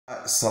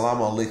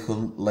Assalamu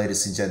alaikum,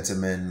 ladies and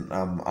gentlemen.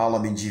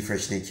 Alamin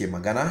G-Fresh ne ke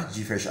magana,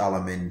 G-Fresh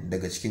Alamin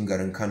daga cikin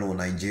garin Kano,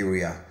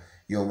 Nigeria.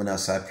 Yau muna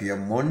safiyar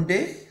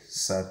Monday,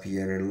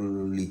 safiyar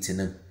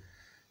Litinin.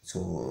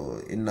 So,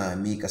 ina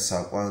mika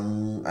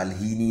saƙon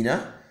alhini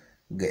na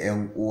ga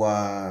 'yan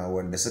uwa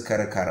wanda suka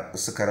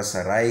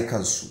rasa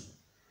rayukansu.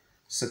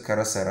 Suka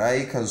rasa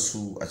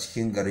rayukansu a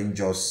cikin garin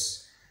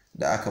Jos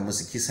da aka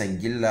musu kisan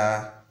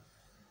gilla,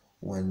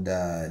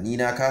 wanda ni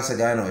na kasa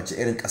gane wace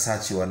irin ƙasa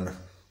ce wannan.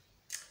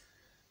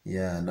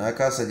 Na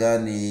kasa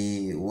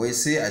gane, wai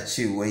sai a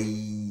ce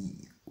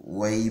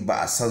wai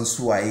ba a san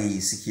suwaye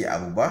suke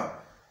abu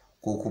ba,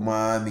 ko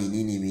kuma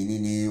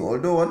menene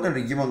although wannan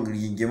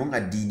rigimin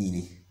addini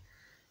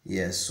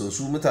ne. So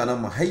su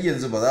mutanen mu har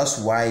yanzu ba za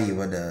su waye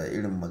ba da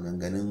irin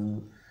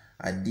maganganun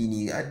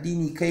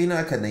addini kai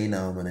naka nayi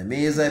nawa mana,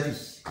 me ya zafi?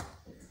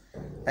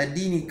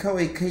 Addini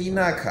kawai kai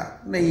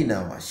naka nayi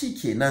nawa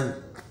shikenan.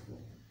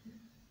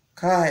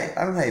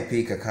 An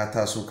haife ka, ka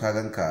taso ka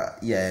ganka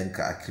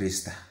iyayenka a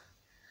Krista,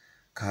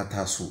 ka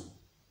taso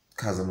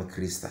ka zama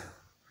Krista,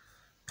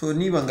 to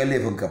ni ban ga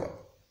laifinka ba.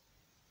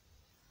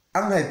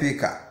 An haife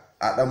ka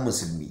a ɗan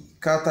musulmi,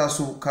 ka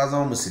taso ka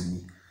zama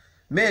musulmi,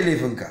 me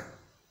laifinka?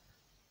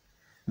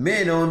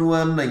 Me na wani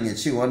wannan ya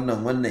ce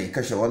wannan ya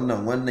kashe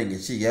wannan ya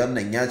ce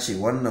wannan ya ce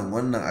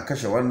wannan a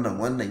kashe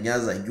wannan ya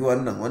zagi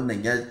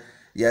wannan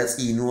ya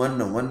tsini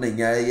wannan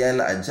ya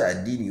la'anci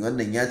addini,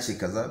 wannan ya ce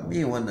kaza,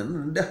 me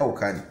wannan da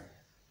hauka ne.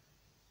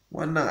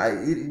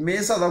 Wannan me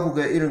yasa za ku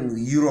ga irin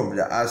Europe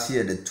da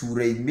Asia da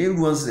Turai, me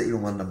ruwansu da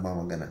irin wannan ba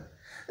magana?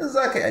 In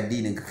za ka yi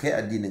addinin ka kai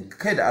addinin ka,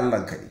 kai da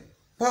Allah ka ne,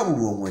 babu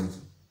ruwan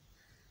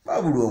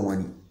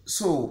wani.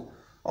 So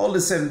all the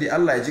same dai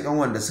Allah ya ji kan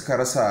wanda suka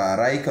rasa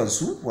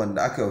rayukansu,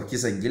 wanda aka yi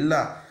kisan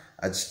gilla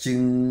a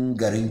cikin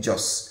garin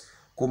Jos.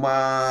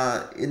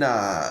 Kuma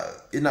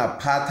ina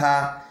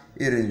fata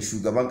irin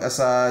shugaban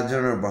ƙasa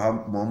General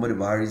Muhammadu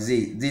Buhari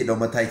zai dau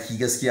mataki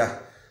gaskiya.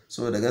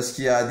 So da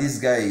gaskiya, these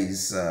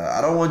guys, I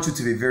don't want you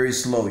to be very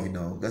slow,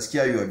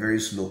 gaskiya you are very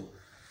slow.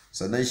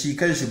 Sannan shi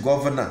kanshi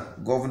governor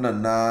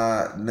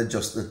na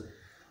Jos din,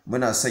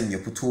 muna son ya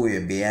fito ya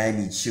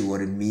bayani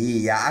cewar me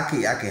ya aka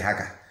yi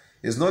haka.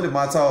 It's not a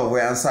matter of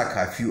where an sa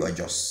curfew a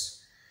Jos.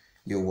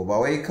 Yawwa, ba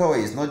wai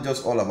kawai, it's not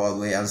just all about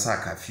where an sa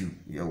curfew.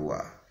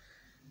 Yawwa.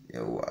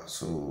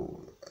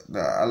 So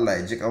da Allah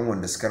ya ji kan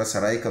wanda suka rasa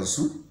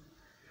rayukansu,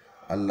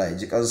 Allah ya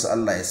ji kansu,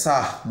 Allah ya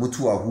sa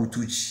mutuwa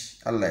hutu ci.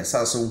 Allah ya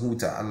sa sun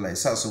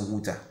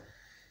huta.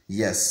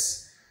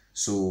 Yes.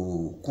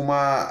 So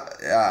kuma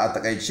a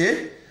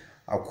takaice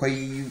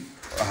akwai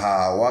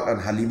waƙan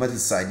Halimatu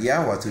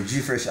Sadiya, wato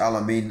G-Fresh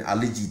Alamin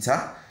Ali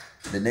Jita,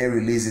 da na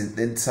releasing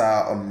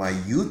ɗinta on my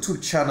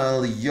YouTube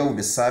channel yau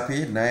da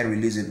safe. Na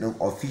releasing ɗin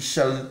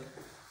official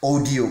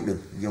audio ɗin.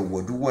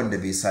 Yau duk wanda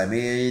bai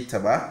same ta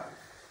ba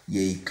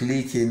yayi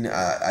clicking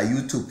a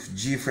YouTube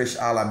G-Fresh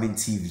Alamin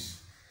TV.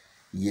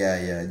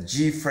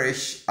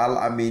 G-Fresh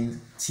Alamin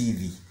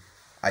TV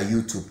a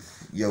YouTube.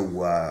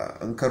 Yauwa,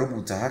 in ka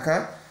rubuta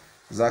haka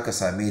za ka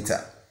same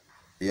ta.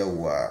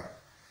 Yauwa,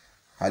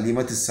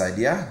 Halimatu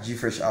Sadiya,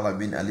 G-Fresh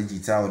Alamin Ali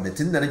Jita, wanda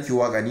tun da nake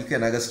waka ni kai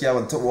na gaskiya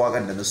ban taɓa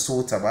wakan da na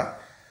so ta ba,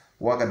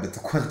 wakan da ta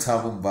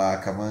kwanta min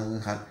ba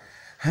kaman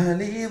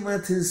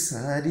Halimatu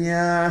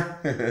Sadiya.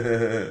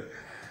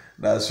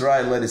 That's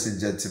right, ladies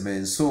and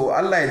gentlemen. So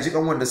Allah ya ji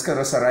kan wanda suka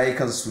rasa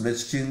rayukansu na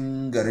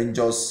cikin garin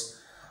Jos.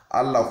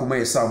 Allah kuma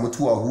ya sa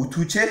mutuwa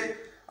hutu ce.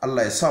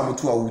 Allah ya sa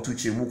mutuwa hutu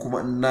ce. Mu kuma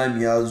in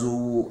nami ya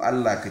zo,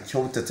 Allah ka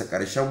kyautata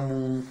ƙarshen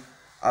mu,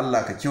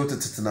 Allah ka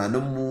kyautata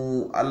tunanin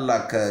mu,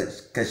 Allah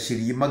ka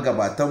shiryi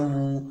magabatan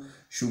mu,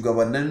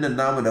 shugabannin nan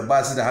namu da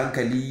ba su da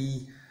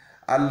hankali,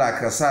 Allah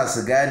ka sa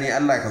su gane,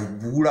 Allah ka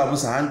bura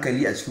musu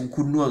hankali a cikin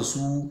kunnuwan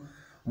su.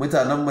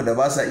 Mutanen mu da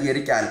ba sa iya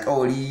rike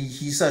alƙawari,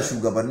 shi sa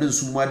shugabannin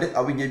su ma duk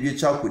abin ya biye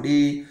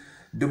cakuɗe.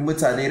 Duk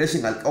mutane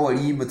rashin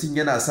alkawari, mutum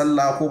yana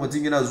sallah ko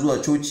mutum yana zuwa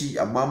coci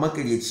amma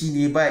makaryaci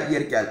ne, ba iya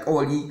rike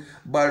alkawari,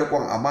 ba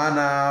riƙon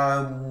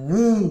amana.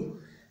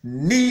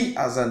 Ni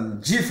as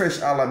an G-Fresh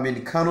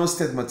Alamin, Kano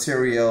State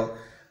material,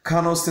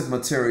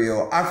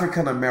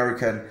 African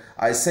American,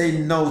 I say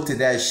no to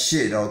that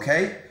shit,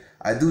 okay?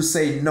 I do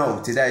say no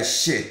to that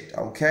shit,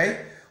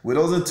 okay? We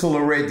don't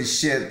tolerate the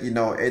shit, and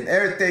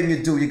everything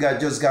you do,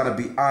 just gotta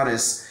be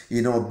honest,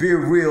 be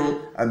real,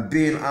 and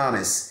being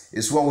honest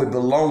is what we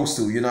belongs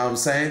to, you know what I'm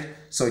saying?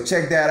 So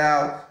check that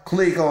out.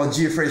 Click on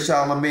G-Fresh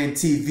Alamin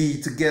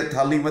TV to get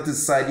Halimatu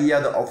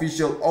Sadiya, the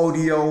official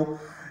audio.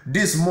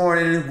 This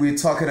morning, we're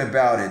talking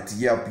about it.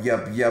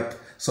 Yep.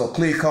 So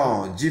click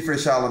on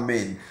G-Fresh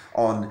Alamin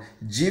on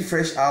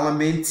G-Fresh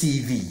Alamin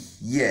TV.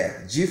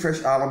 Yeah, G-Fresh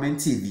Alamin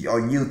TV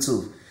on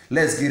YouTube.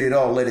 Let's get it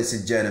on, ladies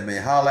and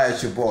gentlemen. Holla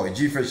at your boy,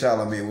 G-Fresh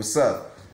Alamin. What's up?